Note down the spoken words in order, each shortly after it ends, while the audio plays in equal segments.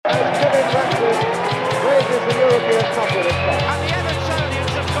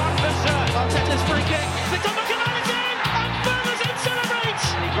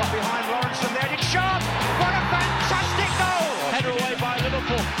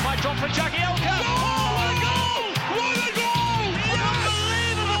Drop for Jagielka. Oh, what a goal! What a goal!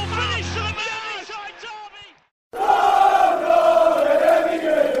 Unbelievable finish to the Merseyside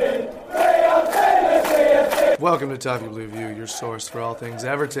derby. Welcome to Toffee Blue View, your source for all things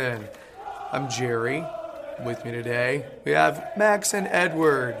Everton. I'm Jerry. With me today, we have Max and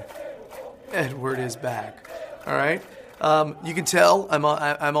Edward. Edward is back. All right. You can tell I'm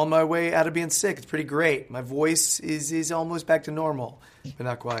on my way out of being sick. It's pretty great. My voice is almost back to normal, but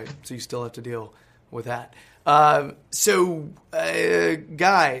not quite. So you still have to deal with that.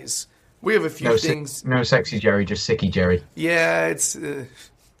 Guys, we have a few things. No sexy Jerry, just sicky Jerry. Yeah, it's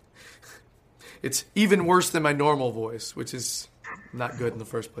even worse than my normal voice, which is not good in the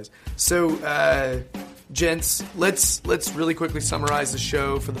first place. So, gents, let's really quickly summarize the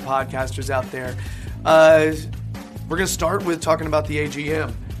show for the podcasters out there. We're going to start with talking about the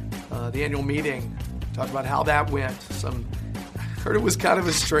AGM, the annual meeting, talk about how that went. I heard it was kind of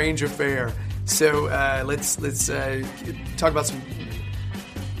a strange affair. So let's talk about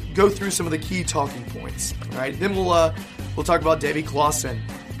go through some of the key talking points. All right, then we'll talk about Davy Clausen.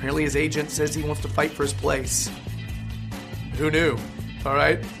 Apparently his agent says he wants to fight for his place. Who knew? All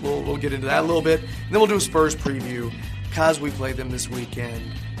right, we'll get into that a little bit. And then we'll do a Spurs preview because we played them this weekend.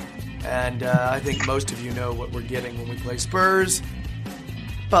 And I think most of you know what we're getting when we play Spurs.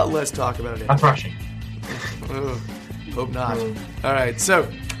 But let's talk about it. I'm thrashing. Hope not. All right, so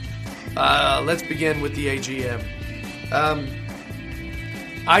let's begin with the AGM.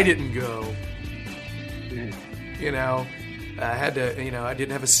 I didn't go. I had to. I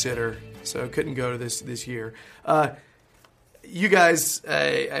didn't have a sitter, so I couldn't go to this year. You guys,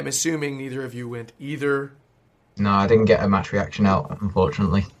 I'm assuming neither of you went either. No, I didn't get a match reaction out,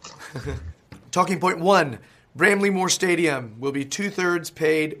 unfortunately. Talking point 1, Bramley Moore Stadium will be 2/3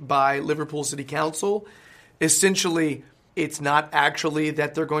 paid by Liverpool City Council. Essentially, it's not actually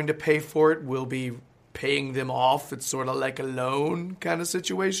that they're going to pay for it. We'll be paying them off. It's sort of like a loan kind of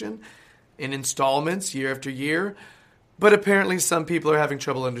situation in installments year after year. But apparently some people are having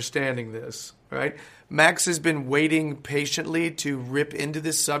trouble understanding this, right? Max has been waiting patiently to rip into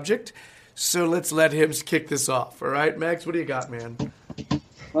this subject. So let's let him kick this off, all right? Max, what do you got, man?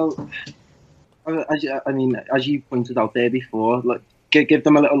 Well, as you pointed out there before, give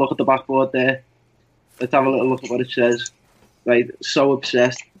them a little look at the backboard there. Let's have a little look at what it says. Right, so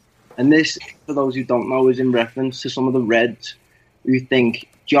obsessed. And this, for those who don't know, is in reference to some of the Reds who think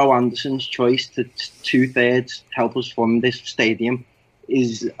Joe Anderson's choice to 2/3 help us fund this stadium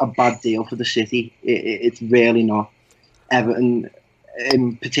is a bad deal for the city. It's really not. Everton,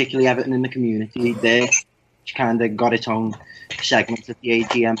 particularly Everton in the community, there kind of got its own segment at the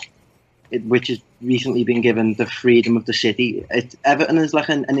AGM, which has recently been given the freedom of the city. Everton is like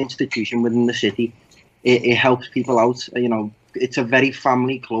an institution within the city. It helps people out. It's a very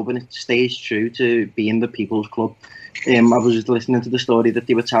family club, and it stays true to being the people's club. I was listening to the story that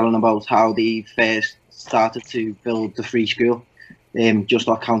they were telling about how they first started to build the free school, just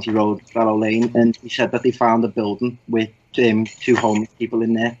off County Road, Barrow Lane, and he said that they found a building with 2 homeless people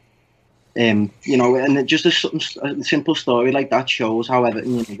in there. And just a simple story like that shows how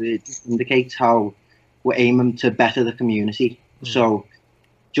Everton, it indicates how we're aiming to better the community. So,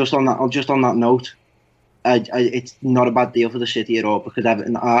 just on that note, it's not a bad deal for the city at all, because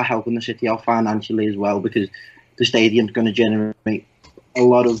Everton are helping the city out financially as well, because the stadium's going to generate a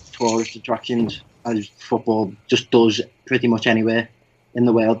lot of tourist attractions, as football just does pretty much anywhere in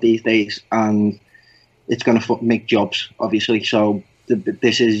the world these days, and it's going to make jobs, obviously. So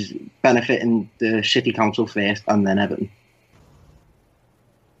this is benefiting the city council first, and then Everton.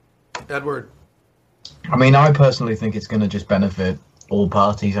 Edward. I personally think it's going to just benefit all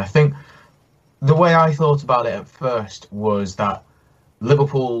parties. I think the way I thought about it at first was that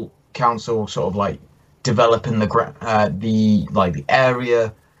Liverpool Council sort of like developing the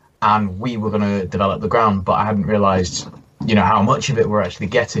area, and we were going to develop the ground, but I hadn't realised, how much of it we're actually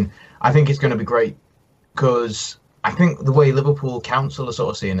getting. I think it's going to be great because I think the way Liverpool Council are sort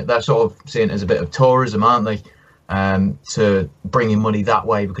of seeing it, they're sort of seeing it as a bit of tourism, aren't they? To bring in money that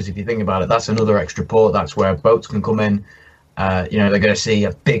way, because if you think about it, that's another extra port. That's where boats can come in. They're going to see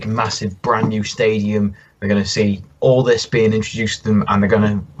a big, massive, brand new stadium. They're going to see all this being introduced to them, and they're going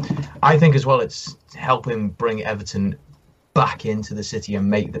to, I think as well, it's helping bring Everton back into the city and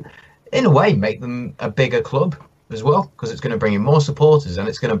make them a bigger club as well, because it's going to bring in more supporters, and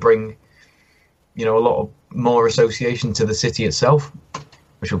it's going to bring, a lot of more association to the city itself,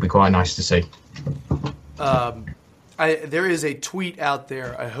 which will be quite nice to see. There is a tweet out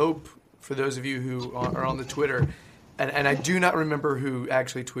there, I hope, for those of you who are on the Twitter, and I do not remember who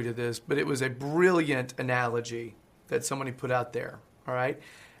actually tweeted this, but it was a brilliant analogy that somebody put out there, all right?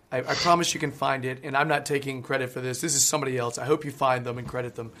 I promise you can find it, and I'm not taking credit for this. This is somebody else. I hope you find them and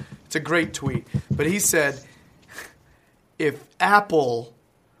credit them. It's a great tweet. But he said, if Apple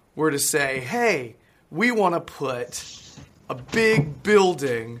were to say, hey, we want to put a big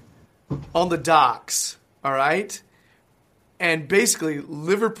building on the docks, all right? And basically,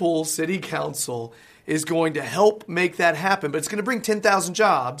 Liverpool City Council is going to help make that happen, but it's going to bring 10,000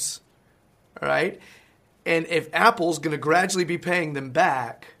 jobs, all right? And if Apple's going to gradually be paying them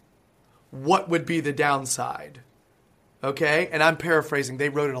back, what would be the downside? Okay? And I'm paraphrasing. They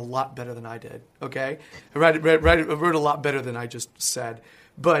wrote it a lot better than I did, okay? I wrote a lot better than I just said.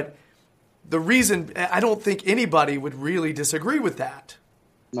 But the reason, I don't think anybody would really disagree with that.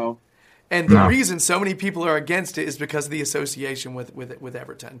 No. And the reason so many people are against it is because of the association with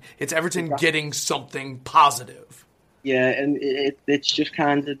Everton. It's Everton getting something positive. Yeah, and it's just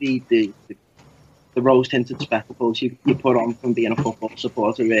kind of the rose-tinted spectacles you put on from being a football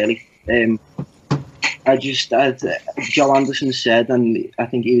supporter, really. As Joe Anderson said, and I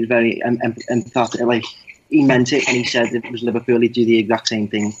think he was very empathetic, like, he meant it when he said if it was Liverpool, he'd do the exact same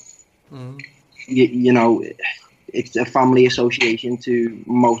thing. Mm-hmm. You know, it's a family association to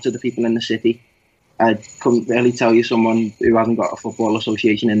most of the people in the city. I couldn't really tell you someone who hasn't got a football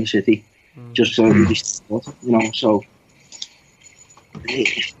association in the city, just so you know. So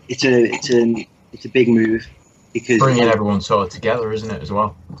it's a big move because bringing everyone sort of together, isn't it, as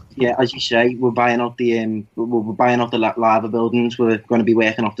well? Yeah, as you say, we're buying out the Liver buildings. We're going to be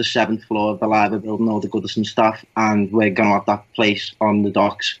working off the 7th floor of the Liver building, all the Goodison staff, and we're going to have that place on the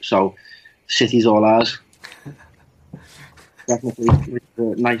docks. So, city's all ours. Definitely, it's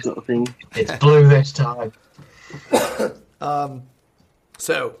a nice little thing. It's blue this time.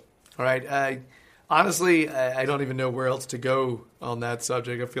 So, all right. Honestly, I don't even know where else to go on that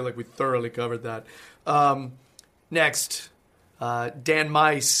subject. I feel like we thoroughly covered that. Next, Dan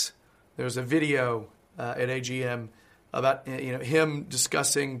Mice. There's a video at AGM about him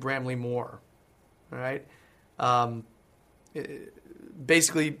discussing Bramley Moore. All right.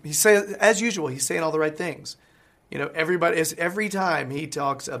 Basically, he says, as usual, he's saying all the right things. Every time he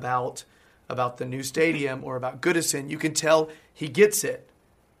talks about the new stadium or about Goodison, you can tell he gets it.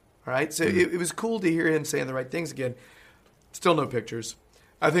 All right, so it was cool to hear him saying the right things again. Still no pictures.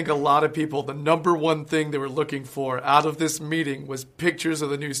 I think a lot of people, the number one thing they were looking for out of this meeting was pictures of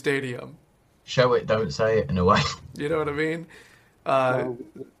the new stadium. Show it, don't say it, in a way. You know what I mean?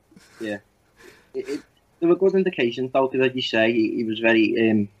 Yeah. There were good indications, though, because, like you say, he was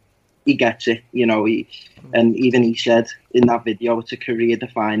very... he gets it, and even he said in that video it's a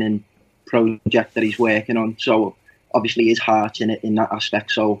career-defining project that he's working on. So, obviously, his heart's in it in that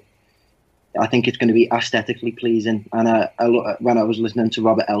aspect. So, I think it's going to be aesthetically pleasing. And when I was listening to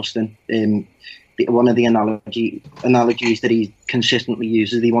Robert Elston, one of the analogies that he consistently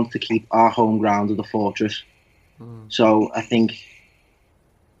uses, he wants to keep our home ground as a fortress. So I think...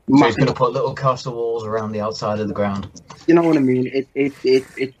 So he's going to put little castle walls around the outside of the ground. You know what I mean?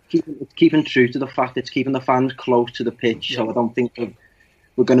 It's keeping true to the fact it's keeping the fans close to the pitch. Yeah. So I don't think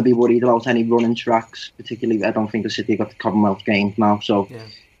we're going to be worried about any running tracks. Particularly, I don't think the City got the Commonwealth Games now. So... Yeah.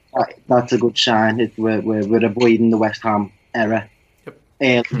 That's a good sign. We're avoiding the West Ham era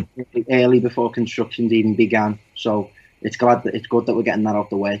early before construction's even began. So it's good that we're getting that out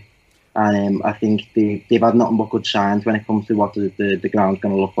the way. And I think they've had nothing but good signs when it comes to what the ground's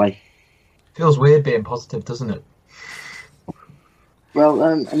going to look like. Feels weird being positive, doesn't it? Well,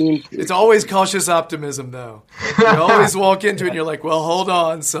 I mean... It's always cautious optimism, though. You always walk into it and you're like, well, hold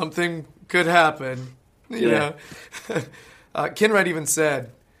on, something could happen. You know? Kinwright even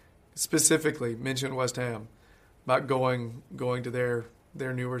said... specifically mentioned West Ham about going to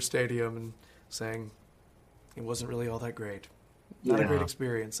their newer stadium and saying it wasn't really all that great. Not a great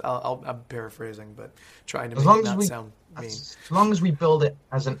experience. I'm paraphrasing, but trying to make it not sound mean. As long as we build it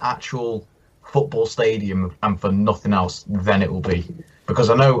as an actual football stadium and for nothing else, then it will be. Because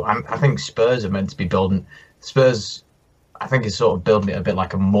I think Spurs are meant to be building. Spurs, I think, is sort of building it a bit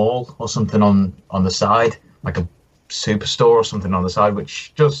like a mall or something on the side, like a superstore or something on the side,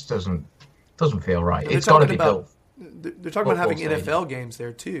 which just doesn't feel right. It's got to be built. They're talking about having NFL games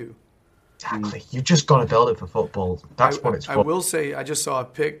there too. Exactly. You just got to build it for football. That's what it's for. I will say, I just saw a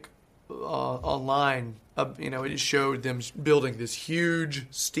pic online. It showed them building this huge,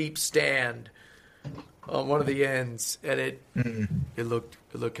 steep stand on one of the ends, and it looked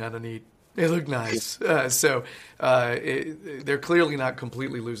kind of neat. It looked nice. They're clearly not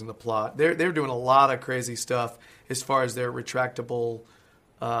completely losing the plot. They're doing a lot of crazy stuff as far as their retractable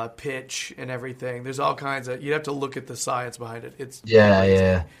pitch and everything. There's all kinds of... You'd have to look at the science behind it. It's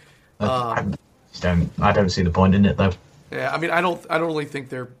crazy. I don't see the point in it, though. Yeah, I mean, I don't really think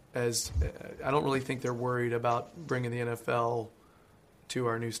they're worried about bringing the NFL to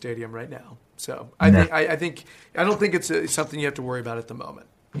our new stadium right now. So I don't think it's something you have to worry about at the moment.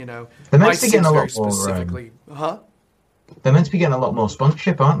 You know, they're meant to be getting a lot more. They're meant to be getting a lot more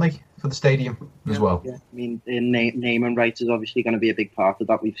sponsorship, aren't they, for the stadium as well? Yeah, I mean, name and rights is obviously going to be a big part of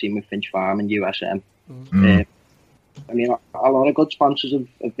that. We've seen with Finch Farm and USM. I mean, a lot of good sponsors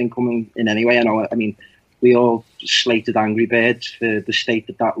have been coming in anyway. I know. I mean, we all slated Angry Birds for the state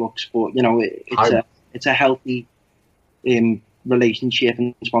that looks, but you know, it's a healthy relationship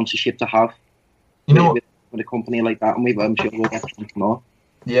and sponsorship to have. You know, with a company like that, and I'm sure we'll get some more.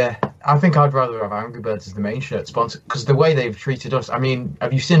 Yeah, I think I'd rather have Angry Birds as the main shirt sponsor, because the way they've treated us. I mean,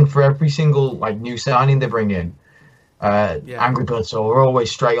 have you seen for every single new signing they bring in, Angry Birds are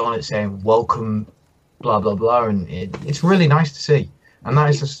always straight on it saying welcome, blah blah blah, and it's really nice to see, and that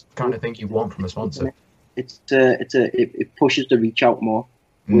is the kind of thing you want from a sponsor. It pushes the reach out more,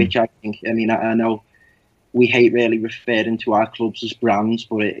 which I think. I mean, I know we hate really referring to our clubs as brands,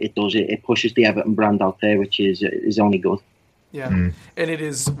 but it does. It pushes the Everton brand out there, which is only good. Yeah, and it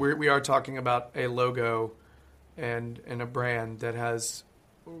is. We are talking about a logo and a brand that has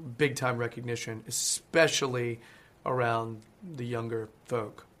big time recognition, especially around the younger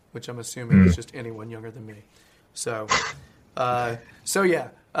folk, which I'm assuming is just anyone younger than me. So yeah.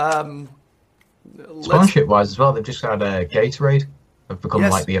 Sponsorship wise as well, they've just had a Gatorade have become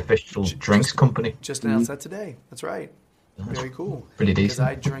the official drinks company. Just announced that today. That's right. Very cool. Pretty decent.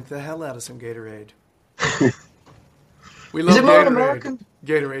 Because I drink the hell out of some Gatorade. We love Gatorade. More American?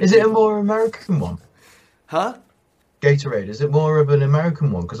 Gatorade. Is it a more American one? Huh? Gatorade. Is it more of an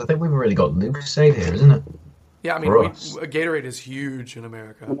American one? Because I think we've really got Lucasade here, isn't it? Yeah, I mean, Gatorade is huge in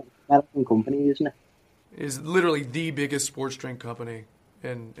America. American company, isn't it? Is literally the biggest sports drink company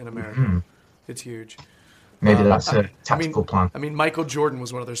in America. It's huge. Maybe that's a tactical plan. I mean, Michael Jordan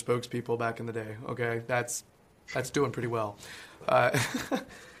was one of their spokespeople back in the day. Okay, that's doing pretty well.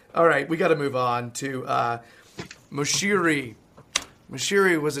 All right, we got to move on to Moshiri.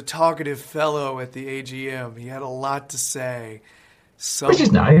 Moshiri was a talkative fellow at the AGM. He had a lot to say. Which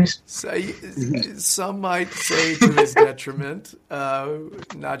is nice. Some might say to his detriment.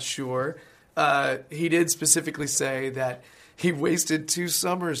 Not sure. He did specifically say that he wasted 2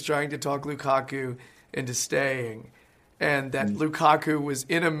 summers trying to talk Lukaku into staying, and that Lukaku was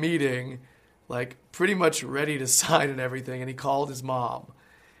in a meeting, pretty much ready to sign and everything, and he called his mom.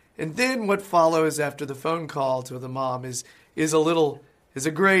 And then what follows after the phone call to the mom is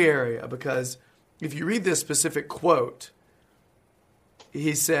a gray area, because if you read this specific quote,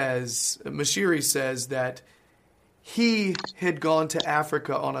 Moshiri says that he had gone to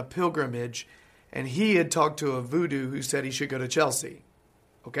Africa on a pilgrimage and he had talked to a voodoo who said he should go to Chelsea.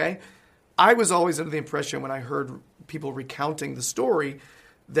 Okay? I was always under the impression when I heard people recounting the story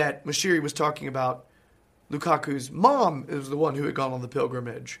that Moshiri was talking about Lukaku's mom is the one who had gone on the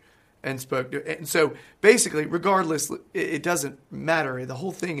pilgrimage and spoke to. And so basically, regardless, it doesn't matter. The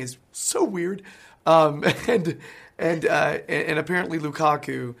whole thing is so weird. And apparently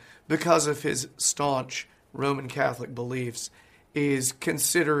Lukaku, because of his staunch Roman Catholic beliefs, is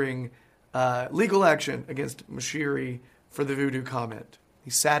considering legal action against Moshiri for the voodoo comment.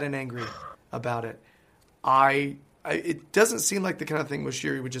 He's sad and angry about it. It doesn't seem like the kind of thing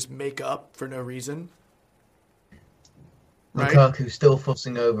Moshiri would just make up for no reason. Right? Lukaku's still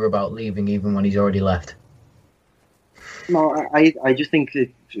fussing over about leaving even when he's already left. No, I just think that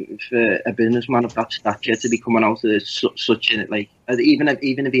for a businessman of that stature to be coming out of such even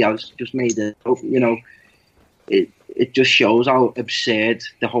if he has just made it, it just shows how absurd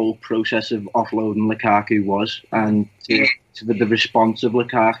the whole process of offloading Lukaku was, and to the response of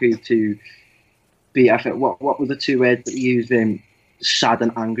Lukaku to be, what were the 2 words that he used? Sad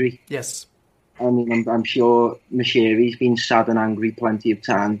and angry. Yes. I mean, I'm sure Moshiri's been sad and angry plenty of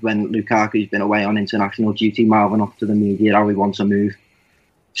times when Lukaku's been away on international duty, mouthing off to the media how he wants to move.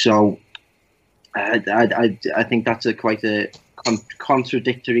 So I think that's quite a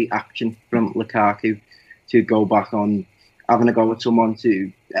contradictory action from Lukaku to go back on having a go at someone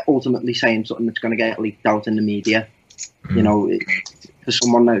to ultimately saying something that's going to get leaked out in the media. For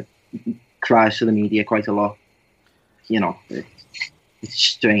someone that cries to the media quite a lot, it's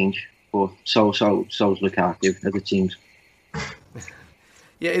strange. But so's Lukaku, as it seems.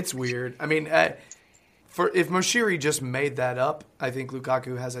 Yeah, it's weird. I mean, if Moshiri just made that up, I think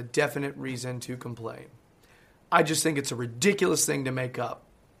Lukaku has a definite reason to complain. I just think it's a ridiculous thing to make up.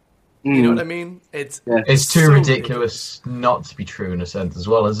 You know what I mean? It's too so ridiculous not to be true in a sense as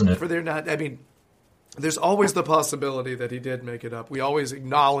well, isn't it? There's always the possibility that he did make it up. We always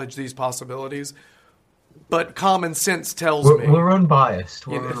acknowledge these possibilities. but common sense tells me. We're unbiased.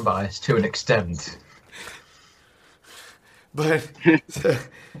 You We're know. unbiased to an extent. But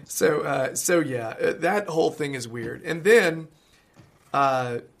so yeah, that whole thing is weird. And then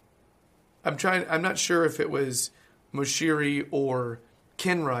I'm not sure if it was Moshiri or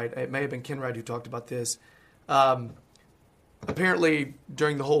Kenwright. It may have been Kenwright who talked about this. Apparently,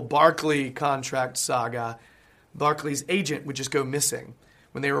 during the whole Barkley contract saga, Barkley's agent would just go missing.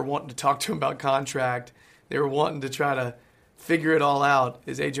 When they were wanting to talk to him about contract, they were wanting to try to figure it all out.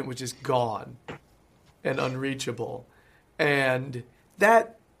 His agent was just gone and unreachable. And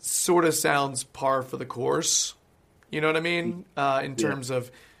that sort of sounds par for the course. You know what I mean? In terms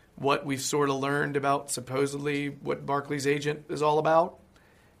of what we've sort of learned about supposedly what Barkley's agent is all about.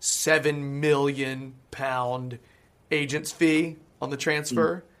 £7 million agent's fee on the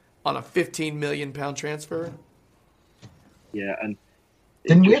transfer, on a £15 million transfer. Yeah, and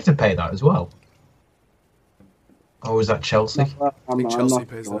Didn't we have to pay that as well? Or was that Chelsea? I'm Chelsea not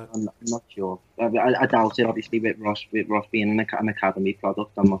pays sure. that. I'm not sure. I doubt it. Obviously, with Ross being an academy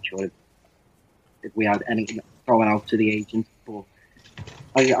product, I'm not sure if we had anything going out to the agent. But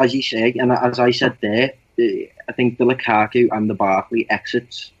as you say, and as I said there, I think the Lukaku and the Barkley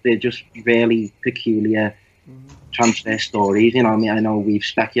exits, they're just really peculiar transfer stories. You know, I know we've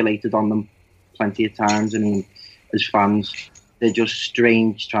speculated on them plenty of times. I mean, as fans, they're just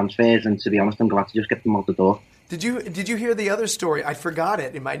strange transfers, and to be honest, I'm glad to just get them out the door. Did you hear the other story? I forgot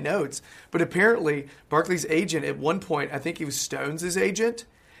it in my notes, but apparently Barkley's agent at one point, I think he was Stones' agent,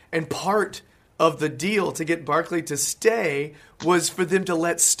 and part of the deal to get Barkley to stay was for them to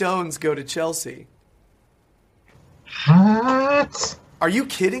let Stones go to Chelsea. What? Are you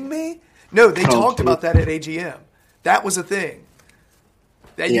kidding me? No, they talked about that at AGM. That was a thing.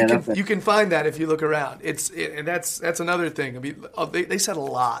 You can find that if you look around. And that's another thing. I mean, they said a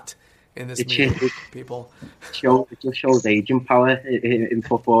lot in this meeting, people. It just shows agent power in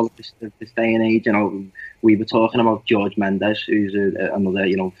football this day and age. You know, we were talking about George Mendes, who's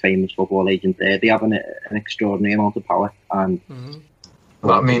another famous football agent. There, they have an extraordinary amount of power. And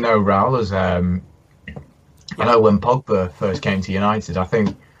well, I mean, Raul is. I know when Pogba first came to United, I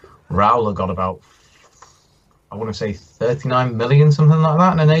think Raul got about, I want to say 39 million, something like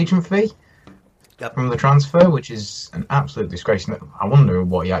that, in an agent fee from the transfer, which is an absolute disgrace. I wonder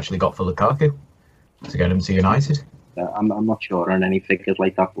what he actually got for Lukaku to get him to United. I'm not sure on any figures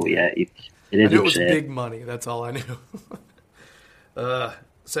like that, but yeah, it is. I knew it was big money. That's all I knew.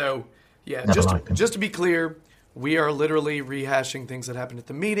 So yeah, just to be clear, we are literally rehashing things that happened at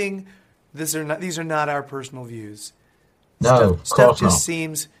the meeting. These are not our personal views. No, stuff just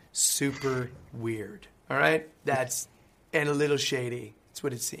seems super weird. All right, and a little shady. That's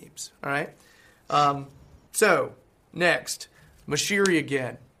what it seems. All right. So next, Moshiri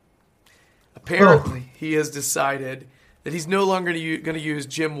again. Apparently, he has decided that he's no longer going to use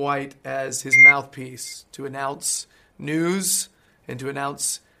Jim White as his mouthpiece to announce news and to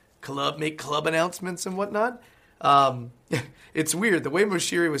make club announcements and whatnot. It's weird the way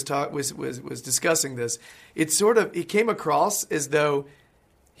Moshiri was discussing this. It came across as though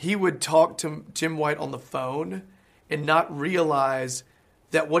he would talk to Jim White on the phone and not realize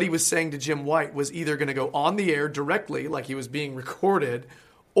that what he was saying to Jim White was either going to go on the air directly, like he was being recorded,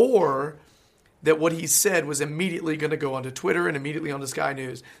 or that what he said was immediately going to go onto Twitter and immediately onto Sky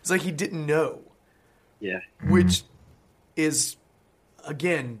News. It's like he didn't know. Yeah. Which is,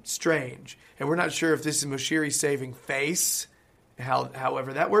 again, strange. And we're not sure if this is Moshiri saving face,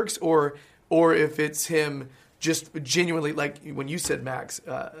 however that works, or if it's him just genuinely, like when you said, Max,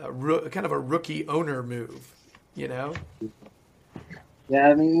 kind of a rookie owner move, you know? Yeah,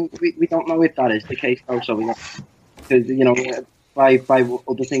 I mean, we don't know if that is the case, though, so because, by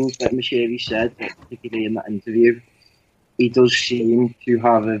other things that Moshiri said, particularly in that interview, he does seem to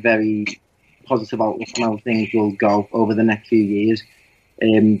have a very positive outlook on how things will go over the next few years.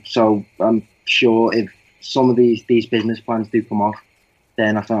 So I'm sure if some of these business plans do come off,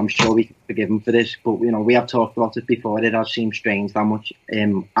 then I'm sure we can forgive him for this. But, we have talked about it before. It has seemed strange how much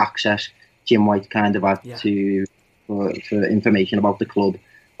access Jim White kind of had for information about the club,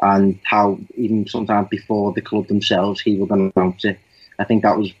 and how even sometimes before the club themselves he would announce it. I think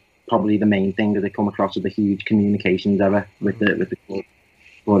that was probably the main thing that they come across as a huge communications error with the club.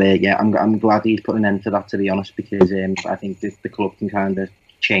 But I'm glad he's put an end to that, to be honest, because I think the club can kind of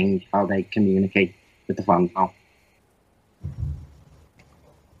change how they communicate with the fans now.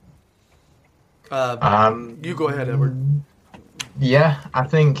 You go ahead, Edward. Yeah, I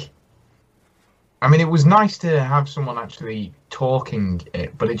think. I mean, it was nice to have someone actually talking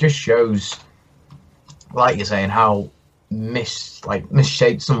it, but it just shows, like you're saying, how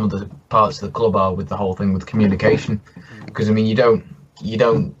misshaped some of the parts of the club are with the whole thing with communication. Because I mean, you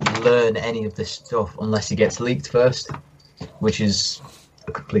don't learn any of this stuff unless it gets leaked first, which is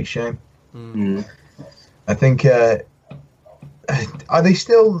a complete shame. I think are they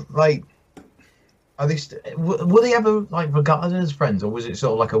still like? Were they ever like regarded as friends, or was it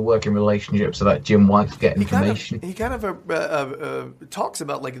sort of like a working relationship so that Jim White could get information? He kind of talks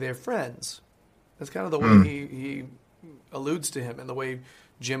about like they're friends. That's kind of the way he alludes to him, and the way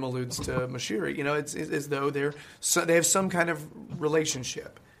Jim alludes to Moshiri. You know, it's as though they have some kind of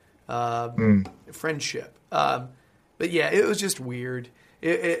relationship, friendship. But yeah, it was just weird.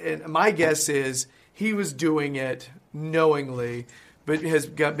 And my guess is he was doing it knowingly, but has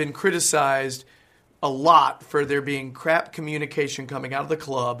been criticized a lot for there being crap communication coming out of the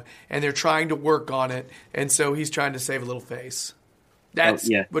club, and they're trying to work on it, and so he's trying to save a little face. That's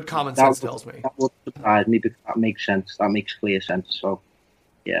what common sense tells me. That would surprise me, because that makes sense. That makes clear sense. So,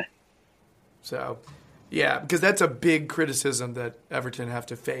 yeah. So, yeah, because that's a big criticism that Everton have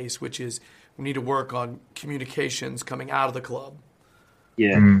to face, which is we need to work on communications coming out of the club.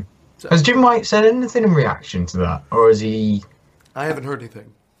 Yeah. So, Has Jim White said anything in reaction to that, or has he? I haven't heard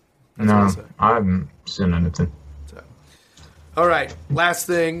anything. No, I haven't seen anything. So, all right, last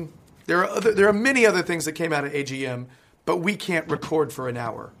thing. There are many other things that came out of AGM, but we can't record for an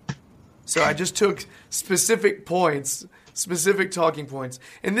hour. So I just took specific points, specific talking points,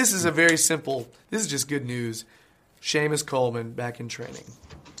 and this is this is just good news. Seamus Coleman back in training.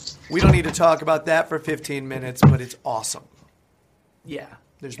 We don't need to talk about that for 15 minutes, but it's awesome. Yeah,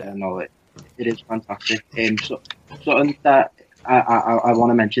 there's that. No, it is fantastic. Something that I want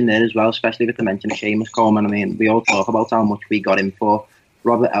to mention there as well, especially with the mention of Seamus Coleman. I mean, we all talk about how much we got him for.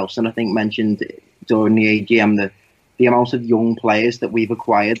 Robert Elson, I think, mentioned during the AGM the amount of young players that we've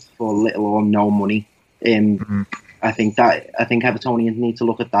acquired for little or no money. I think Evertonians need to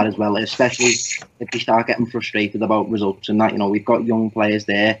look at that as well, especially if they start getting frustrated about results and that. You know, we've got young players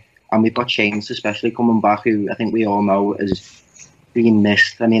there, and we've got Shanes especially coming back, who I think we all know is being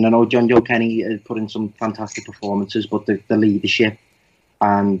missed. I mean, I know John Joe Kenny has put in some fantastic performances, but the leadership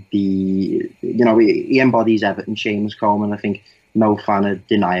and he embodies Everton. Seamus Coleman, I think no fan would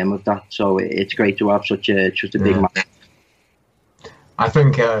deny him of that. So it's great to have such a big man. I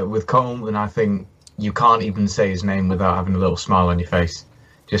think with Coleman, I think you can't even say his name without having a little smile on your face,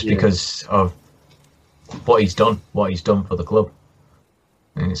 just because of what he's done for the club,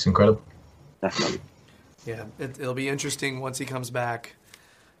 and it's incredible. Definitely. Yeah, it'll be interesting once he comes back.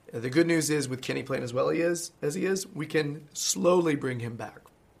 The good news is, with Kenny playing as well as he is, we can slowly bring him back.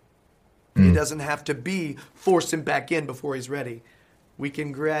 He doesn't have to force him back in before he's ready. We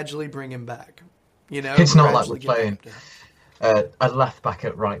can gradually bring him back. You know, it's not like we're playing a left back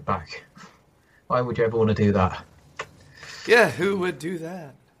at right back. Why would you ever want to do that? Yeah, who would do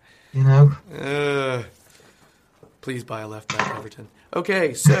that? You know. Please buy a left back, Everton.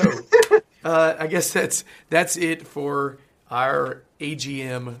 Okay, so I guess that's it for our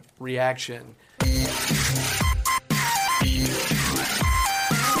AGM reaction.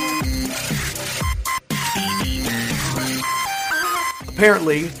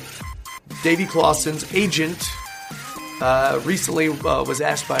 Apparently, Davy Claessen's agent recently was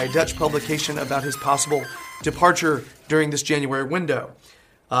asked by a Dutch publication about his possible departure during this January window.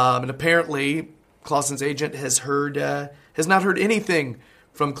 And apparently, Claessen's agent has not heard anything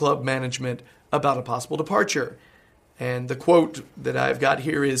from club management about a possible departure. And the quote that I've got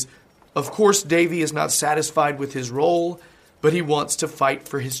here is, "Of course, Davy is not satisfied with his role, but he wants to fight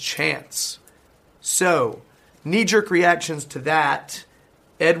for his chance." So, knee-jerk reactions to that.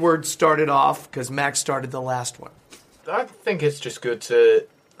 Edward started off because Max started the last one. I think it's just good to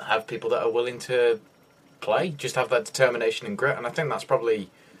have people that are willing to play, just have that determination and grit. And I think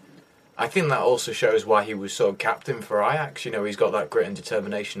that also shows why he was so captain for Ajax. You know, he's got that grit and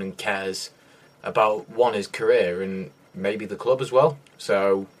determination and cares about, his career and maybe the club as well.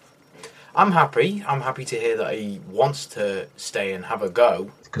 So I'm happy. I'm happy to hear that he wants to stay and have a go.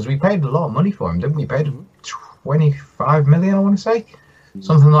 Because we paid a lot of money for him, didn't we? We paid him 25 million, I want to say.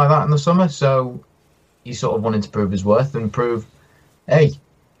 Something like that in the summer. So he's sort of wanting to prove his worth and prove, hey,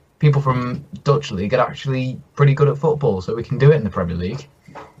 people from Dutch League are actually pretty good at football, so we can do it in the Premier League.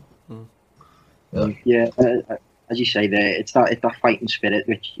 Yeah, as you say there, it's that fighting spirit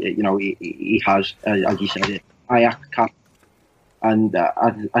which he has, as you said, Ajax cap, and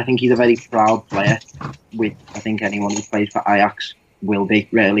I think he's a very proud player. With I think anyone who plays for Ajax will be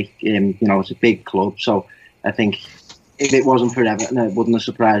really. It's a big club, so I think if it wasn't for Everton, it wouldn't have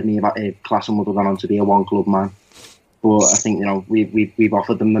surprised me if Claesen would have gone on to be a one club man. But I think we've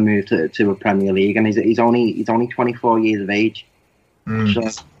offered them the move to a Premier League, and he's only 24 years of age. So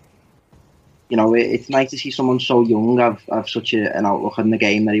it's nice to see someone so young have such an outlook on the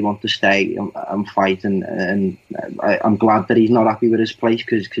game that he wants to stay and fight, and I'm glad that he's not happy with his place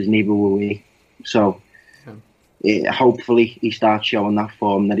because neither were we. So hopefully he starts showing that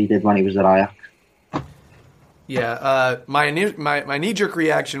form that he did when he was at Ajax. Yeah, my knee-jerk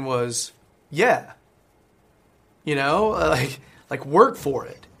reaction was, yeah. Like work for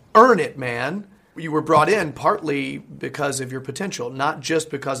it. Earn it, man. You were brought in partly because of your potential, not just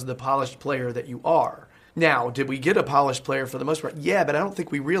because of the polished player that you are. Now, did we get a polished player for the most part? Yeah, but I don't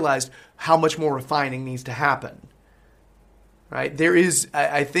think we realized how much more refining needs to happen. Right?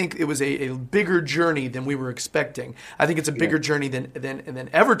 I think it was a bigger journey than we were expecting. I think it's a bigger journey than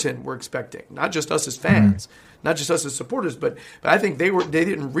Everton were expecting. Not just us as fans, not just us as supporters, but I think they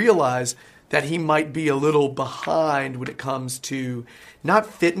didn't realize that he might be a little behind when it comes to not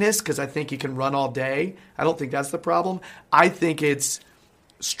fitness, because I think he can run all day. I don't think that's the problem. I think it's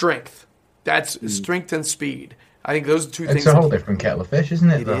strength. That's strength and speed. I think those are two things. It's a whole different kettle of fish, isn't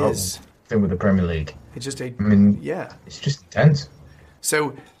it? It the is. Whole thing with the Premier League. It's just yeah. It's just intense.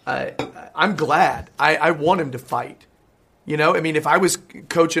 So I'm glad. I want him to fight. If I was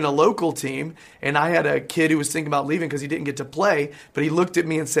coaching a local team and I had a kid who was thinking about leaving because he didn't get to play, but he looked at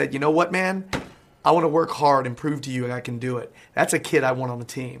me and said, you know what, man? I want to work hard and prove to you I can do it. That's a kid I want on the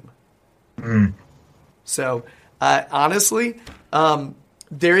team. So, honestly,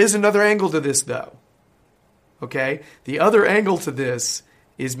 there is another angle to this, though. Okay? The other angle to this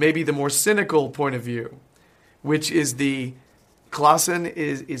is maybe the more cynical point of view, which is Klaassen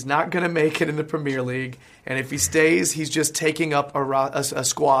is not going to make it in the Premier League, and if he stays, he's just taking up a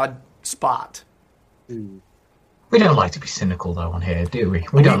squad spot. We don't like to be cynical, though, on here, do we?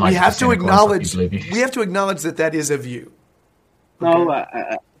 We have to acknowledge that is a view. Okay? No,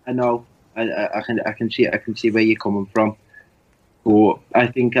 I know. I can see where you're coming from. But I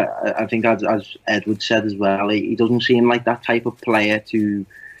think as Edward said as well, he doesn't seem like that type of player to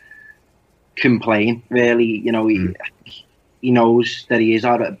complain. Really, he knows that he is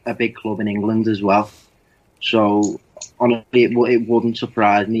at a big club in England as well. So honestly, it wouldn't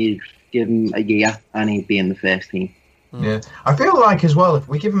surprise me. Give him a year and he'd be in the first team. Yeah, I feel like as well, if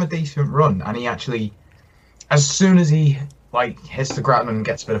we give him a decent run and he actually, as soon as he hits the ground and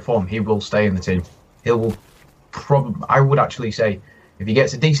gets a bit of form, he will stay in the team. I would actually say, if he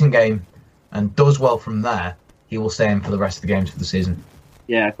gets a decent game and does well from there, he will stay in for the rest of the games for the season.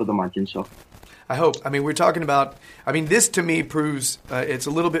 Yeah, I could imagine so. I hope. We're talking about. This to me proves it's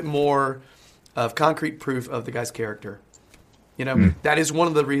a little bit more of concrete proof of the guy's character. That is one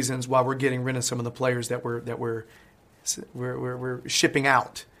of the reasons why we're getting rid of some of the players that we're shipping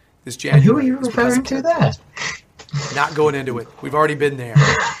out this January. And who are you referring to there? Not going into it. We've already been there.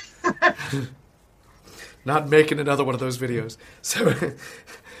 Not making another one of those videos.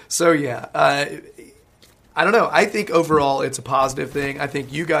 So yeah. I don't know. I think overall it's a positive thing. I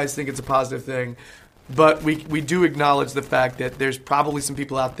think you guys think it's a positive thing. But we do acknowledge the fact that there's probably some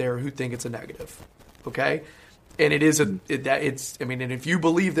people out there who think it's a negative. Okay? And it is and if you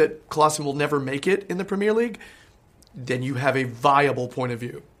believe that Klaassen will never make it in the Premier League, then you have a viable point of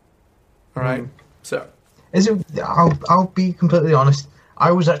view. All right? So I'll be completely honest.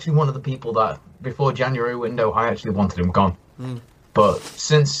 I was actually one of the people that before January window I actually wanted him gone. But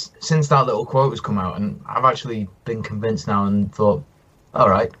since that little quote has come out, and I've actually been convinced now and thought, all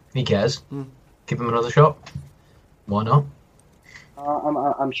right, he cares. Give him another shot. Why not?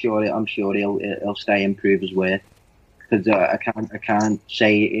 I'm sure he'll stay and prove his worth. Because I can't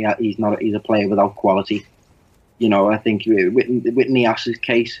say he's a player without quality. I think with Nias's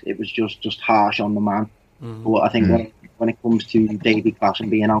case, it was just harsh on the man. But I think when it comes to Davy Klaassen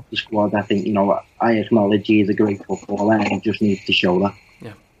being out the squad, I think I acknowledge he is a great footballer and he just needs to show that.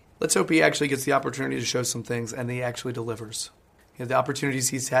 Yeah, let's hope he actually gets the opportunity to show some things and he actually delivers. The opportunities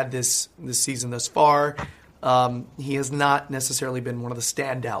he's had this season thus far, he has not necessarily been one of the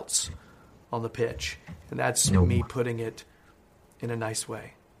standouts on the pitch, and that's me putting it in a nice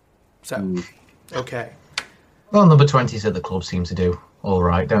way. So, okay. Well, number 20s at the club seem to do all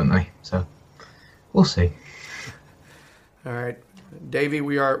right, don't they? So, we'll see. All right, Davey,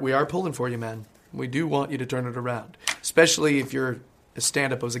 we are pulling for you, man. We do want you to turn it around, especially if you're as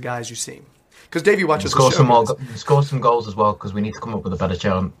stand-up as a guy as you seem. Because Davey watches the show. Score some goals as well, because we need to come up with a better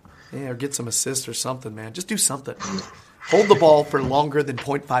chant. Yeah, or get some assists or something, man. Just do something. Hold the ball for longer than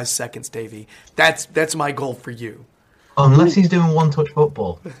 0.5 seconds, Davey. That's my goal for you. Unless he's doing one-touch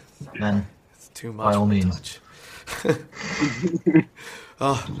football, then it's too much. By all means.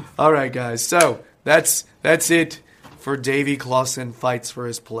 Oh, all right, guys. So that's it for Davy Clausen fights for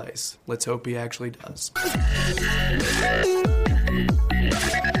his place. Let's hope he actually does.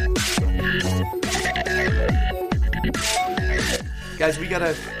 Guys, we got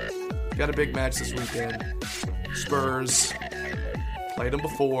a big match this weekend. Spurs played them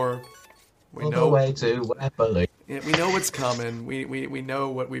before. We All know the way to Wembley. Yeah, we know what's coming. We know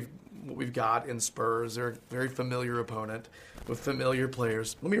what we've got in Spurs. They're a very familiar opponent with familiar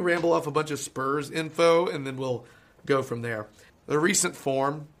players. Let me ramble off a bunch of Spurs info, and then we'll go from there. The recent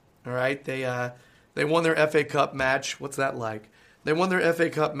form, all right. They won their FA Cup match. What's that like? They won their FA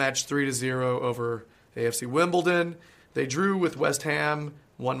Cup match 3-0 over AFC Wimbledon. They drew with West Ham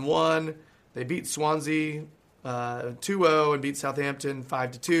 1-1. They beat Swansea 2-0 and beat Southampton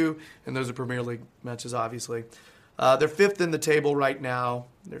 5-2, and those are Premier League matches, obviously. They're fifth in the table right now.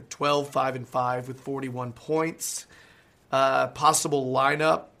 They're 12-5-5 with 41 points. Possible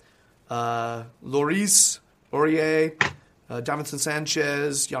lineup: Lloris, Aurier, Davinson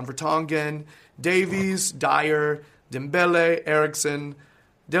Sanchez, Jan Vertonghen, Davies, Dyer, Dembele, Eriksen,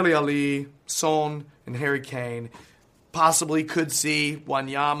 Dele Alli, Son, and Harry Kane. Possibly could see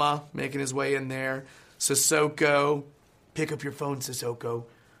Wanyama making his way in there. Sissoko. Pick up your phone, Sissoko.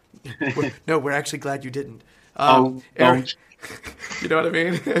 We're actually glad you didn't. Eric, you know what I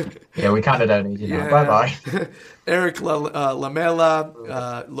mean? Yeah, we kind of don't need you now. Bye-bye. Eric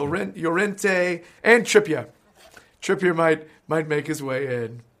Lamela, Llorente, and Trippier. Trippier might make his way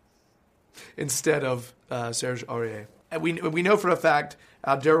in instead of Serge Aurier. And we know for a fact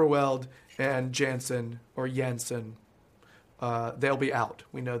Alderweireld and Jansen, they'll be out.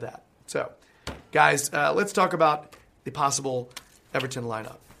 We know that. So, guys, let's talk about the possible Everton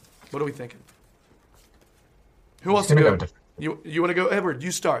lineup. What are we thinking? Who wants to go? You want to go, Edward?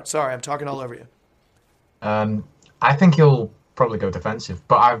 You start. Sorry, I'm talking all over you. I think he'll probably go defensive,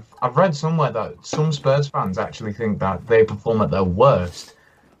 but I've read somewhere that some Spurs fans actually think that they perform at their worst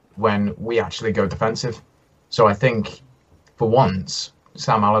when we actually go defensive. So I think, for once,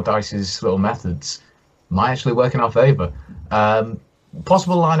 Sam Allardyce's little methods might actually work in our favour.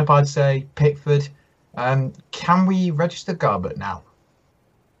 Possible lineup, I'd say Pickford. Can we register Garbett now?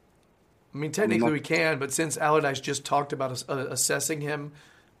 I mean, technically we can, but since Allardyce just talked about assessing him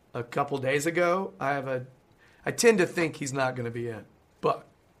a couple days ago, I tend to think he's not going to be in. But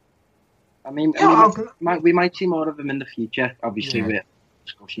I mean, we might see more of him in the future. Obviously, we're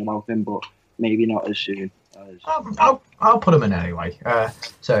discussing about him, but maybe not as soon as. I'll put him in anyway.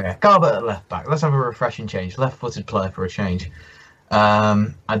 Garbett at left back. Let's have a refreshing change. Left-footed player for a change.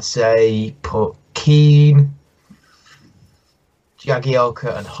 I'd say put Keane,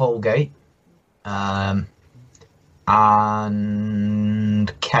 Jagielka, and Holgate, and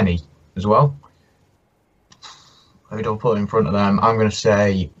Kenny as well. Who do I put in front of them? I'm going to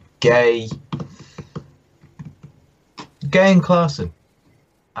say Gay and Klaassen,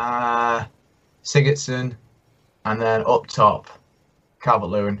 Sigurdsson, and then up top,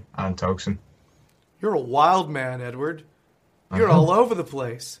 Calvert-Lewin and Tosin. You're a wild man, Edward. You're all over the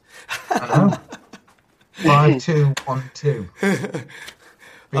place. I know. 5-2-1-2.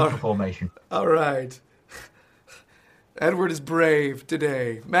 Beacon formation. All right. Edward is brave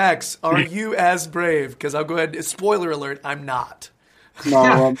today. Max, are you as brave? Because I'll go ahead. Spoiler alert, I'm not.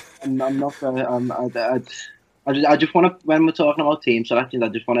 No, I'm not. I just want to, when we're talking about team selections, I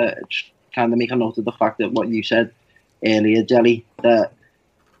just want to kind of make a note of the fact that what you said earlier, Jelly, that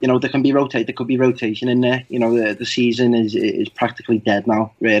there can be there could be rotation in there. The season is practically dead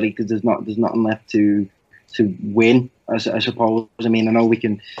now, really, because there's nothing left to win. I suppose. I mean, I know we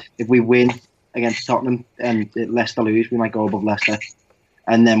can, if we win against Tottenham and Leicester lose, we might go above Leicester,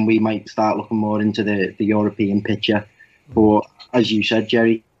 and then we might start looking more into the European picture. But as you said,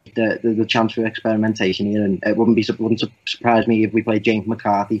 Jerry, the chance for experimentation here, and it wouldn't surprise me if we played James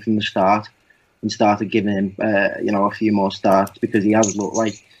McCarthy from the start and started giving him a few more starts, because he has looked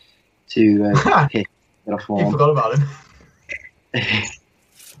like to hit a form. You forgot about him.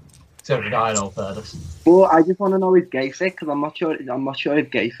 So did I, in all fairness. But I just want to know, is Gay fit? Because I'm not sure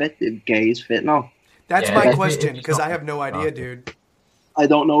if Gay is fit now. That's my question, because I have no idea, dude. I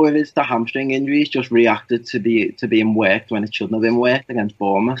don't know if it's the hamstring injury. He's just reacted to being worked when it shouldn't have been worked against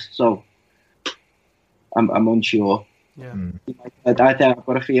Bournemouth. So I'm unsure. Yeah. I've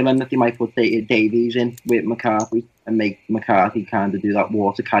got a feeling that they might put Davies in with McCarthy and make McCarthy kind of do that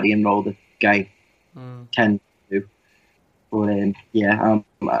water carrying role that Gay can do. But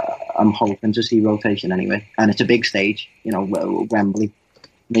I'm hoping to see rotation anyway, and it's a big stage, Wembley.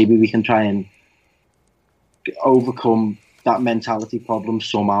 Maybe we can try and overcome that mentality problem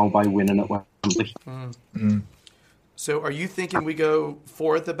somehow by winning at Wembley. So are you thinking we go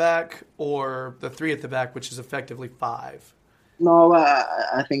 4 at the back or the 3 at the back, which is effectively 5? No,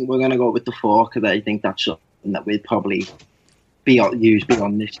 I think we're going to go with the 4 because I think that's something that we'd probably use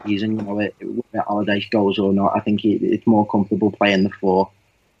beyond this season. You know, whether Allardyce goes or not, I think it's more comfortable playing the 4.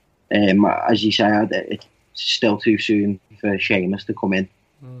 As you said, it's still too soon for Seamus to come in.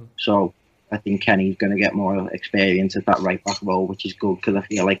 So I think Kenny's going to get more experience at that right back role, which is good because I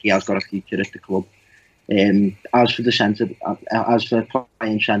feel like he has got a future at the club. As for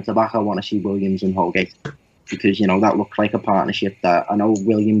playing centre back, I want to see Williams and Holgate because you know that looks like a partnership that I know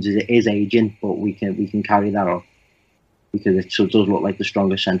Williams is aging, but we can carry that on because it does look like the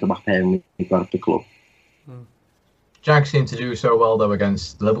strongest centre back pair we've got at the club. Jack seemed to do so well though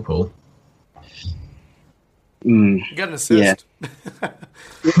against Liverpool. He got an assist.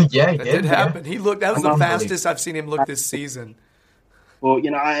 Yeah, he That did. did happen. He looked. That was the fastest I've seen him look this season. Well,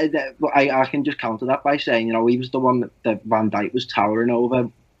 you know, I can just counter that by saying, you know, he was the one that Van Dijk was towering over,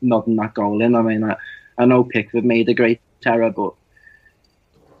 nodding that goal in. I mean, I know Pickford made a great error, but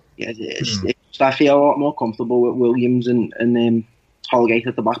yeah, I feel a lot more comfortable with Williams and Holgate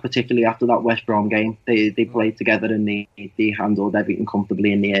at the back, particularly after that West Brom game. They played together and they handled everything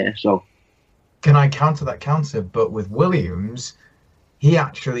comfortably in the air. So, can I counter that counter? But with Williams, he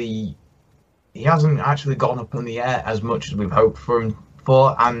hasn't actually gone up in the air as much as we've hoped for him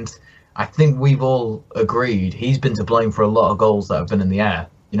for, and I think we've all agreed he's been to blame for a lot of goals that have been in the air.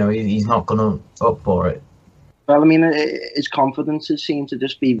 You know, he's not gone up for it. Well, I mean, his confidence has seemed to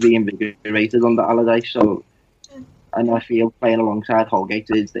just be reinvigorated under Allardyce. So, and I feel playing alongside Holgate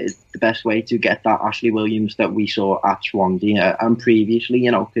is the best way to get that Ashley Williams that we saw at Swansea and previously.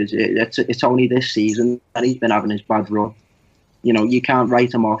 You know, because it's only this season that he's been having his bad run. You know, you can't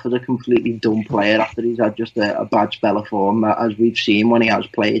write him off as a completely dumb player after he's had just a bad spell of form. As we've seen when he has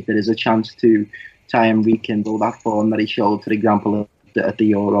played, there is a chance to try and rekindle that form that he showed, for example, at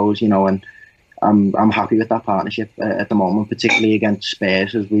the Euros. You know, and I'm happy with that partnership at the moment, particularly against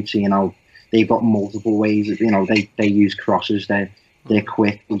Spurs, as we've seen how they've got multiple ways. You know, they use crosses, they're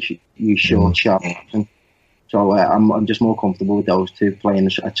quick, they use short shots. So I'm just more comfortable with those two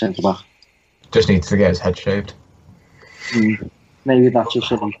playing at centre back. Just needs to get his head shaved. Maybe that's a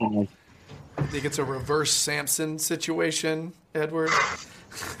solution. I think it's a reverse Samson situation, Edward.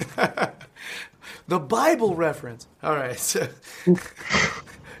 The Bible reference. All right. So,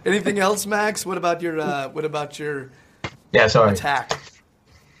 anything else, Max? What about your attack?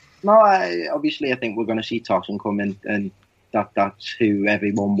 No, obviously I think we're going to see Tosun come in, and that's who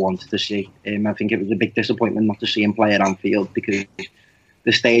everyone wants to see. I think it was a big disappointment not to see him play at Anfield because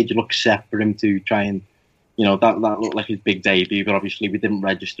the stage looks set for him to try and, you know, that looked like his big debut, but obviously we didn't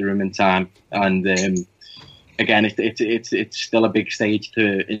register him in time. And again, it's still a big stage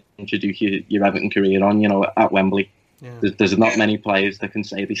to introduce your Everton career on, you know, at Wembley. Yeah. There's not many players that can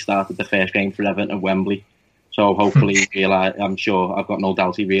say they started the first game for Everton at Wembley. So hopefully he realise, I'm sure, I've got no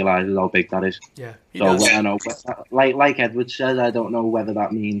doubt he realises how big that is. Yeah, so I know, like Edward says, I don't know whether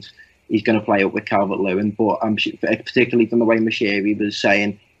that means he's going to play up with Calvert-Lewin, but I'm particularly from the way Moshiri was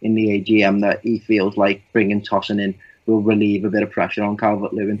saying in the AGM that he feels like bringing Tosun in will relieve a bit of pressure on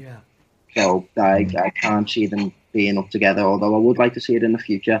Calvert-Lewin. Yeah. So I can't see them being up together, although I would like to see it in the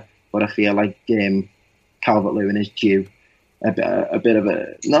future. But I feel like Calvert-Lewin is due a bit of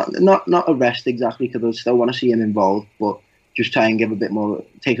a not a rest exactly, because I still want to see him involved, but just try and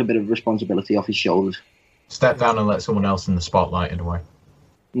take a bit of responsibility off his shoulders. Step down and let someone else in the spotlight in a way.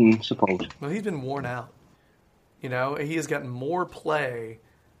 Suppose. Well, he's been worn out. You know, he has gotten more play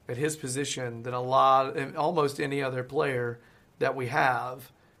at his position than almost any other player that we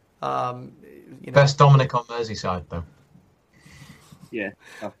have. Best Dominic on Merseyside, though. Yeah,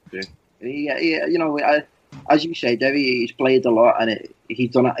 that's true. Yeah, you know, as you say, Debbie, he's played a lot, and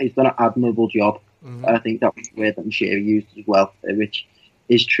he's done an admirable job. Mm-hmm. I think that was the word that Moshiri used as well, which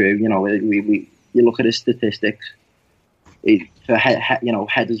is true. You know, you look at his statistics. For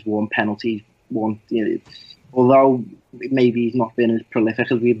headers won, penalties won. You know, although maybe he's not been as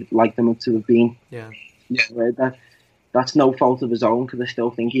prolific as we'd like them to have been. Yeah. That's no fault of his own, because I still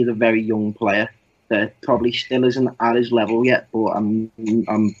think he's a very young player that probably still isn't at his level yet. But I'm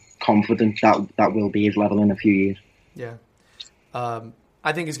confident that will be his level in a few years. Yeah.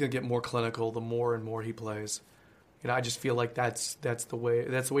 I think he's going to get more clinical the more and more he plays. You know, I just feel like that's the way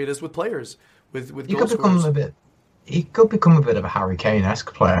it is with players with goal scorers. He could become a bit of a Harry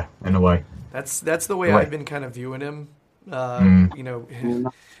Kane-esque player in a way. That's the way I've been kind of viewing him. You know,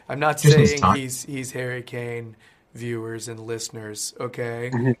 I'm not saying he's Harry Kane, viewers and listeners.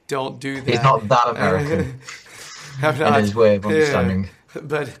 Okay, don't do that. He's not that American. I'm in his way of understanding.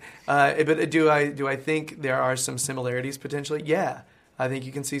 But do I think there are some similarities potentially? Yeah, I think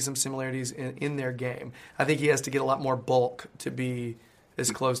you can see some similarities in their game. I think he has to get a lot more bulk to be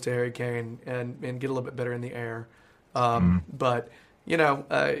as close to Harry Kane and get a little bit better in the air. But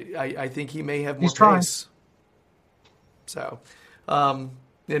I think he may have more pace. So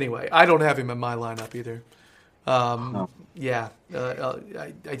anyway, I don't have him in my lineup either. Yeah,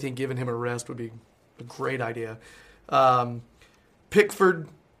 I think giving him a rest would be a great idea. Pickford,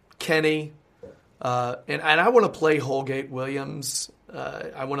 Kenny, and I want to play Holgate Williams.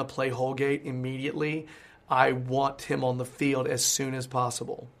 I want to play Holgate immediately. I want him on the field as soon as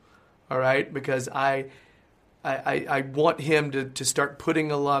possible. All right, because I want him to start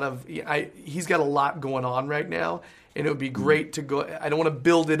putting a lot of. He's got a lot going on right now, and it would be great to go. I don't want to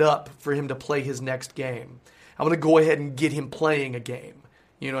build it up for him to play his next game. I want to go ahead and get him playing a game.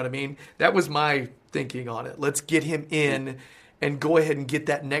 You know what I mean? That was my thinking on it. Let's get him in and go ahead and get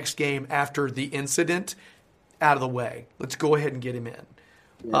that next game after the incident out of the way. Let's go ahead and get him in.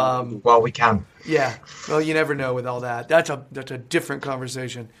 Well, we can. Yeah. Well, you never know with all that. That's a different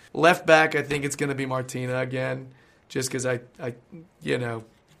conversation. Left back, I think it's going to be Martina again, just because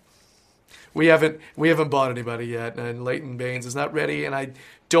we haven't bought anybody yet, and Leighton Baines is not ready, and I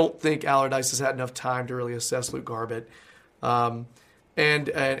don't think Allardyce has had enough time to really assess Luke Garbett. And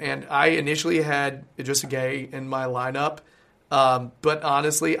I initially had Idrissa Gueye in my lineup, but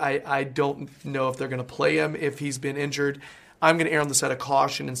honestly, I don't know if they're going to play him if he's been injured. I'm going to err on the side of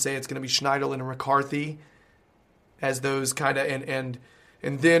caution and say it's going to be Schneiderlin and McCarthy as those kind of and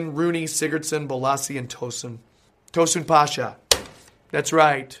then Rooney, Sigurdsson, Bolasie, and Tosun. Tosun Pasha. That's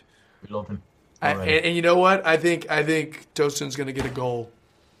right. We love him. And you know what? I think Tosun's going to get a goal.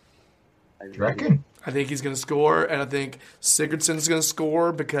 Do you reckon? I think he's going to score, and I think Sigurdsson's going to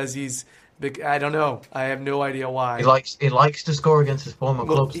score because he's big. I don't know. I have no idea why. He likes to score against his former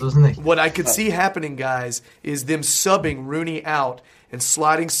clubs, doesn't he? What I could see happening, guys, is them subbing Rooney out and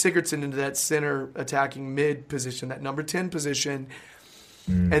sliding Sigurdsson into that center attacking mid position, that number 10 position,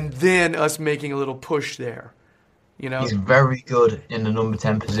 and then us making a little push there. You know, he's very good in the number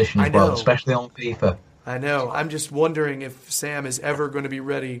 10 position as well, especially on FIFA. I know. I'm just wondering if Sam is ever going to be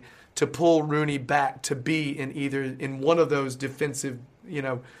ready to pull Rooney back to be in one of those defensive, in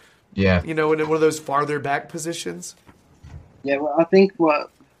one of those farther back positions. Yeah, well, I think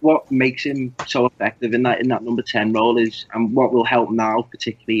what makes him so effective in that number 10 role is, and what will help now,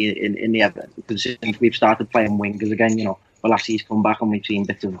 particularly in the event, because since we've started playing wingers again, Bolasie's come back and we've seen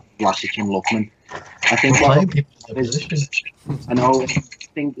bits of Vlasic and Lookman. I think I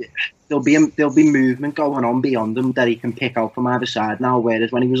think there'll be movement going on beyond him that he can pick out from either side now.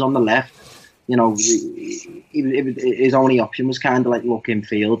 Whereas when he was on the left, his only option was kind of like look in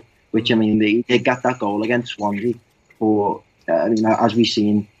field, which they got that goal against Swansea. But as we've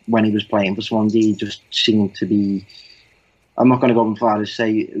seen when he was playing for Swansea, he just seemed to be. I'm not going to go as far as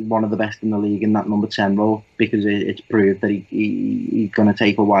say one of the best in the league in that number 10 role, because it's proved that he's going to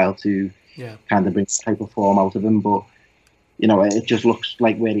take a while to kind of bring the type of form out of him. But it just looks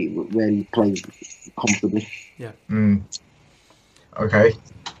like where he plays comfortably. Yeah. Okay.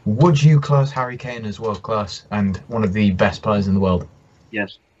 Would you class Harry Kane as world class and one of the best players in the world?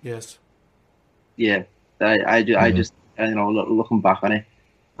 Yes. Yes. Yeah. I do. I just looking back on it.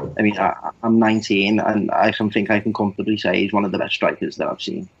 I'm 19, and I think I can comfortably say he's one of the best strikers that I've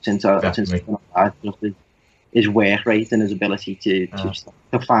seen since his work rate and his ability to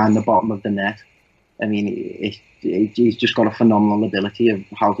find the bottom of the net. He's just got a phenomenal ability of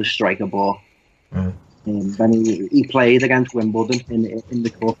how to strike a ball. When he played against Wimbledon in the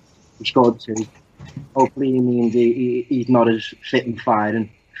cup, he scored 2. Hopefully, it means he's not as fit and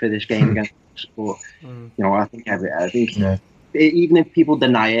firing for this game against us. But I think. Even if people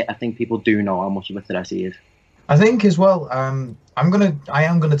deny it, I think people do know how much of a threat he is. I think as well. I am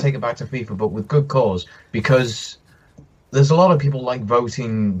gonna take it back to FIFA, but with good cause, because there's a lot of people like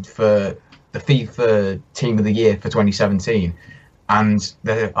voting for the FIFA Team of the Year for 2017, and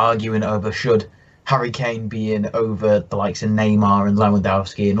they're arguing over should Harry Kane be in over the likes of Neymar and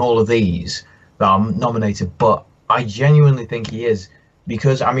Lewandowski and all of these that are nominated. But I genuinely think he is,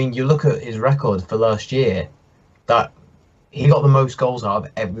 because you look at his record for last year, that he got the most goals out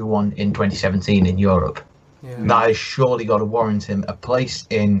of everyone in 2017 in Europe. Yeah. That has surely got to warrant him a place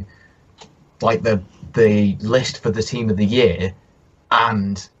in the list for the Team of the Year,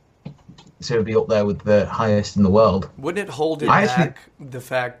 and to be up there with the highest in the world. Wouldn't it hold him back, the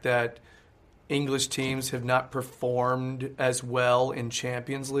fact that English teams have not performed as well in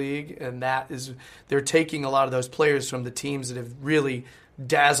Champions League, and they're taking a lot of those players from the teams that have really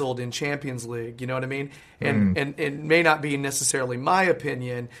dazzled in Champions League. You know what I mean? And it may not be necessarily my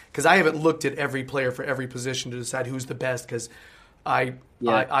opinion, because I haven't looked at every player for every position to decide who's the best, because I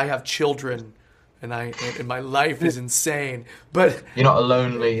have children. And my life is insane. But you're not a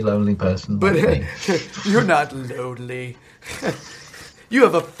lonely person. But you're not lonely. You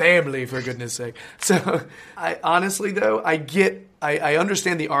have a family, for goodness sake. So I honestly, though, I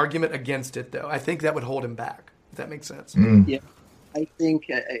understand the argument against it, though. I think that would hold him back, if that makes sense. Yeah, I think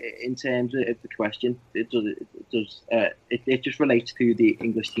in terms of the question, it just relates to the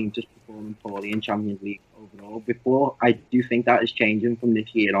English team just performing poorly in Champions League overall. Before, I do think that is changing from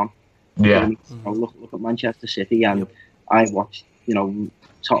this year on. Yeah. Look at Manchester City, and I watched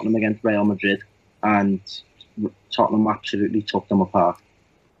Tottenham against Real Madrid, and Tottenham absolutely took them apart.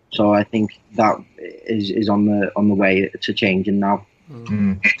 So I think that is on the way to changing now.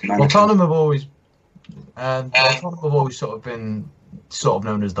 Well, Tottenham have always sort of been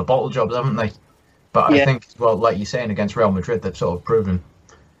known as the bottle jobs, haven't they? But I think, well, like you're saying, against Real Madrid, they've sort of proven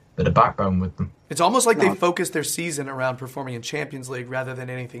a bit of backbone with them. It's almost like they focused their season around performing in Champions League rather than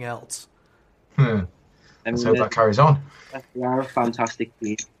anything else. Let's hope that carries on. They are a fantastic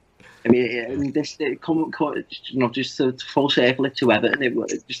team. I mean, just to full circle it to Everton,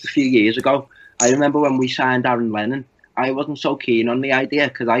 just a few years ago, I remember when we signed Aaron Lennon, I wasn't so keen on the idea,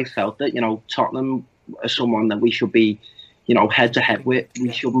 because I felt that, Tottenham are someone that we should be, head to head with.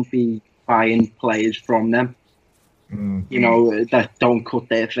 We shouldn't be buying players from them, that don't cut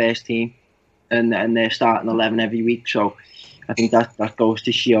their first team and they're starting 11 every week. So I think that goes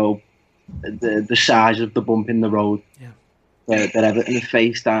to show the size of the bump in the road that Everton have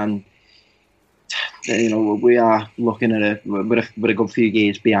faced, and we are looking at with a good few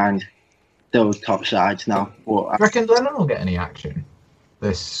years behind those top sides now. But I reckon Lennon will get any action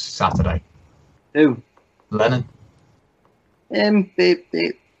this Saturday. Who? Lennon.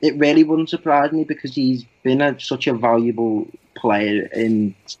 It really wouldn't surprise me, because he's been such a valuable player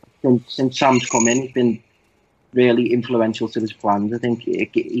since Sam's come in. He's been really influential to his plans. I think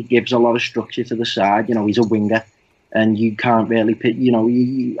he gives a lot of structure to the side. He's a winger, and you can't really pick.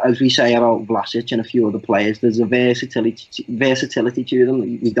 As we say about Vlasic and a few other players, there's a versatility to them.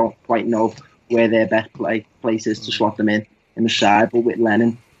 We don't quite know where their best place is to slot them in the side. But with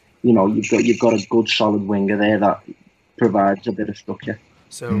Lennon, you've got a good solid winger there that provides a bit of structure.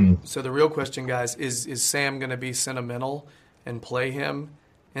 So the real question, guys, is Sam going to be sentimental and play him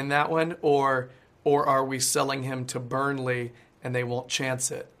in that one, or are we selling him to Burnley and they won't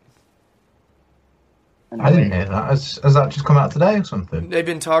chance it? I didn't hear that. Has that just come out today or something? They've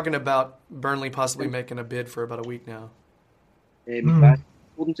been talking about Burnley possibly making a bid for about a week now. It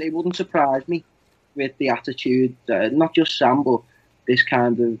wouldn't surprise me with the attitude, not just Sam, but this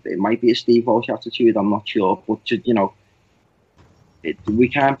kind of, it might be a Steve Walsh attitude, I'm not sure, but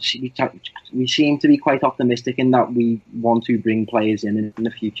we seem to be quite optimistic in that we want to bring players in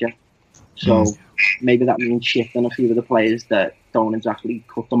the future. So maybe that means shifting a few of the players that don't exactly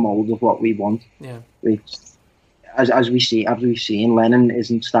cut the mould of what we want. Yeah. Which, as we've seen, Lennon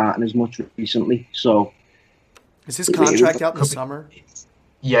isn't starting as much recently. So is his contract out in the summer?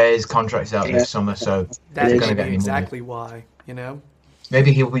 Yeah, his contract's out this summer, so that's going to get exactly why.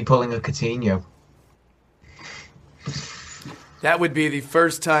 Maybe he'll be pulling a Coutinho. That would be the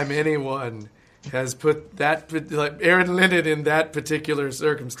first time anyone has put that, like Aaron Lennon, in that particular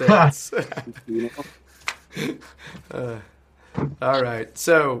circumstance. All right,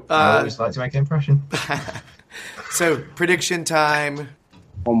 so I always like to make an impression. So prediction time.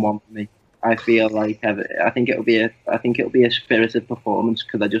 1-1 for me. I feel like I think it'll be a spirited performance,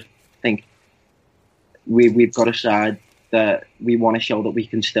 because I just think we've got a side that we want to show that we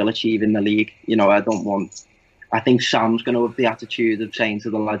can still achieve in the league. I think Sam's going to have the attitude of saying to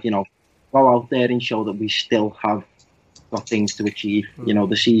the lad, go out there and show that we still have got things to achieve.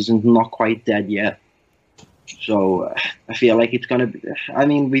 The season's not quite dead yet. So I feel like it's going to be... I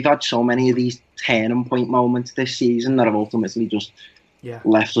mean, we've had so many of these turning point moments this season that have ultimately just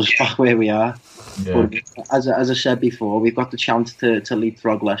left us back where we are. Yeah. But as I said before, we've got the chance to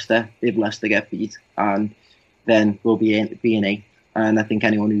leapfrog Leicester if Leicester get beat, and then we'll be in 8th. And I think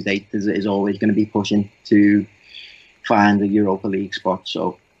anyone who's 8th is always going to be pushing to find a Europa League spot.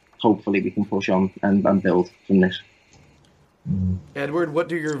 So hopefully we can push on and build from this. Edward, what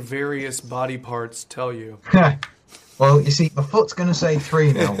do your various body parts tell you? Well, you see, my foot's going to say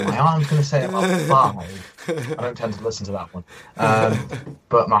 3-0. My arm's going to say about 5. I don't tend to listen to that one.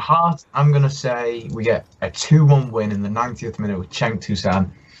 But my heart, I'm going to say we get a 2-1 win in the 90th minute with Cenk Toussaint.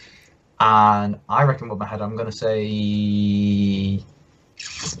 And I reckon with my head, I'm going to say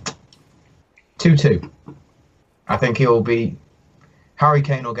 2-2. I think he'll be... Harry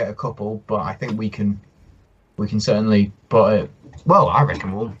Kane will get a couple, but I think we can certainly put it... Well, I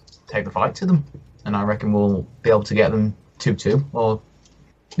reckon we'll take the fight to them. And I reckon we'll be able to get them 2-2, or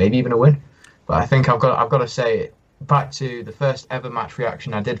maybe even a win. But I think I've got to say back to the first ever match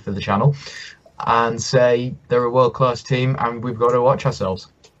reaction I did for the channel and say they're a world-class team and we've got to watch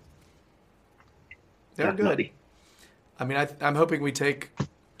ourselves. They're Definitely. good. I mean, I'm hoping we take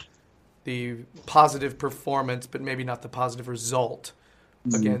the positive performance, but maybe not the positive result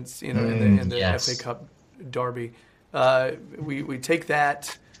against, in the yes. FA Cup derby. We take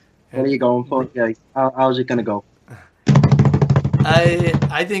that. What are you going for? Yeah. How's it going to go?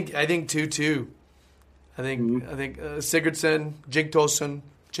 I think 2-2. I think Sigurdsson,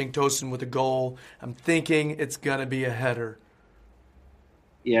 Jinktosson with a goal. I'm thinking it's gonna be a header.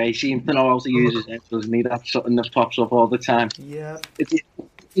 Yeah, he seems to know how to use his head, doesn't he? That's something that pops up all the time. Yeah.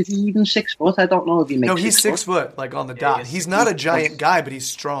 Is he even 6 foot? I don't know if he makes. No, he's 6 foot, like on the dot. He's not a giant guy, but he's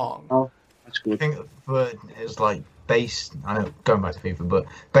strong. Oh, that's I good. think for his base, I know going back to FIFA, but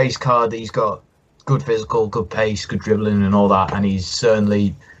base card, he's got good physical, good pace, good dribbling and all that, and he's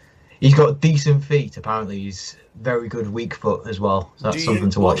got decent feet. Apparently, he's very good weak foot as well. So that's something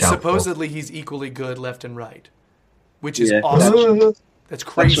to watch out for. Supposedly, he's equally good left and right, which is Yeah. awesome. That's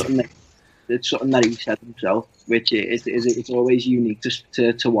crazy. It's something that he said himself, which it's always unique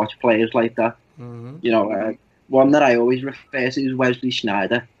to watch players like that. Mm-hmm. You know, one that I always refer to is Wesley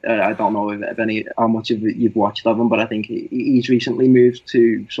Sneijder. I don't know how much of it you've watched of him, but I think he's recently moved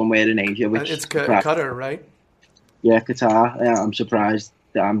to somewhere in Asia. Which It's Qatar, right? Yeah, Qatar. I'm surprised.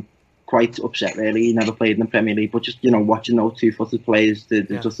 I'm quite upset, really. He never played in the Premier League, but just watching those two-footed players,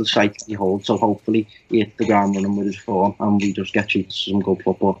 just the sight he holds. So hopefully he hits the ground running with his form, and we just get treated to some good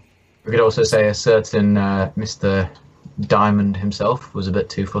football. We could also say a certain Mr. Diamond himself was a bit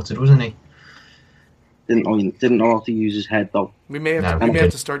two-footed, wasn't he? Didn't know how to use his head though. We may have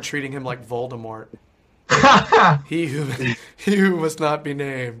to start treating him like Voldemort. he who must not be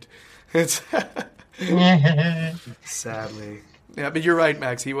named. It's sadly. Yeah, but you're right,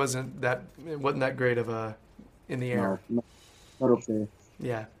 Max. He wasn't that great of a in the air. No, not up there.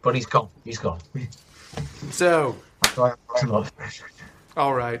 Yeah. But he's gone. So,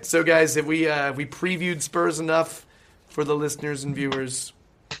 all right. So, guys, have we previewed Spurs enough for the listeners and viewers?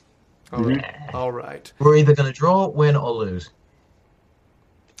 All right. We're either going to draw, win, or lose.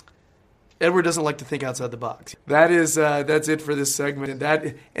 Edward doesn't like to think outside the box. That's it for this segment,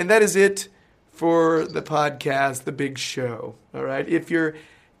 and that is it for the podcast, The Big Show. All right. If you're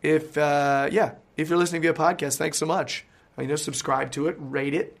listening via podcast, thanks so much. Subscribe to it,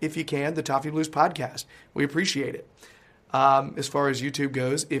 rate it if you can. The Toffee Blues Podcast. We appreciate it. As far as YouTube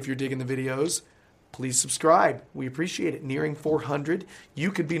goes, if you're digging the videos, please subscribe. We appreciate it. Nearing 400.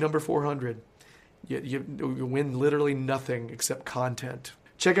 You could be number 400. You win literally nothing except content.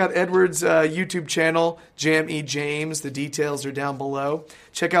 Check out Edward's YouTube channel, Jam E. James. The details are down below.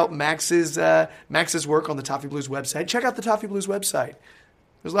 Check out Max's work on the Toffee Blues website. Check out the Toffee Blues website.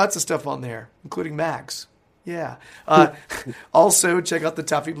 There's lots of stuff on there, including Max. Yeah. Also, check out the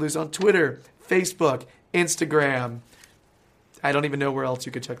Toffee Blues on Twitter, Facebook, Instagram. I don't even know where else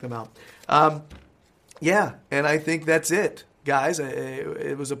you could check them out. Yeah, and I think that's it. Guys,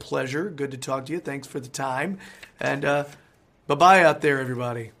 it was a pleasure. Good to talk to you. Thanks for the time. And bye-bye out there,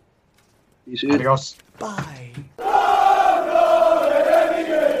 everybody. You see? Adios. Bye.